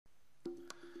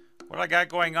What I got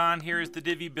going on here is the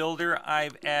Divi Builder.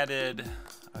 I've added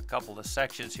a couple of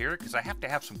sections here because I have to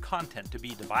have some content to be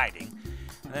dividing.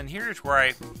 And then here's where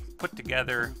I put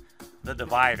together the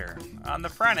divider. On the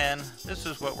front end, this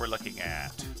is what we're looking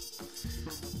at.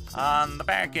 On the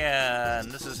back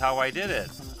end, this is how I did it.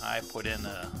 I put in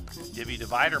a Divi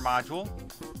Divider module.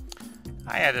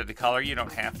 I added a color, you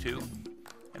don't have to.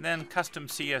 And then custom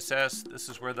CSS, this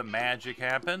is where the magic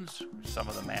happens, some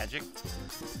of the magic.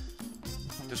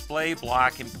 Display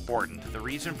block important. The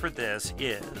reason for this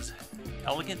is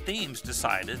Elegant Themes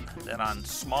decided that on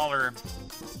smaller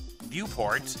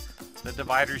viewports, the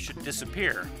divider should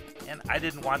disappear. And I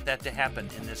didn't want that to happen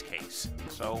in this case.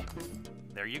 So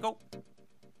there you go.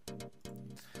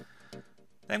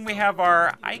 Then we have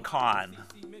our icon.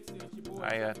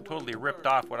 I totally ripped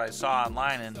off what I saw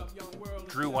online and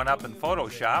drew one up in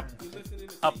Photoshop.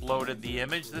 Uploaded the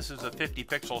image. This is a 50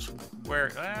 pixel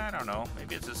square, I don't know,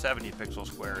 maybe it's a 70 pixel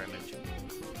square image.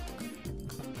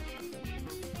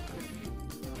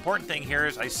 Important thing here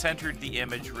is I centered the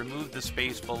image, removed the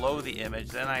space below the image,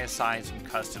 then I assigned some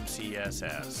custom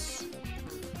CSS.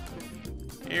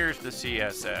 Here's the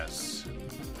CSS.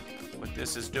 What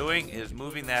this is doing is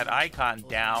moving that icon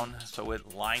down so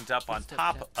it lines up on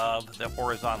top of the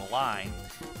horizontal line.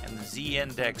 And the Z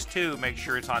index 2, make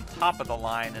sure it's on top of the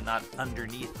line and not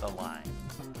underneath the line.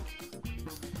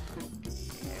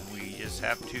 And we just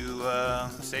have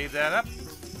to save that up.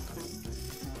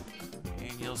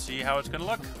 And you'll see how it's going to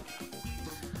look.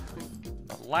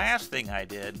 The last thing I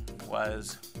did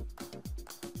was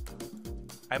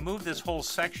I moved this whole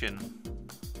section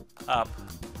up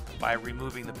by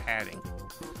removing the padding.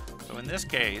 So in this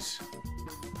case,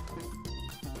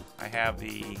 I have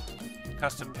the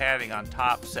custom padding on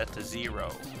top set to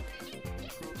 0.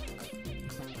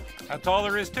 That's all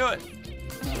there is to it.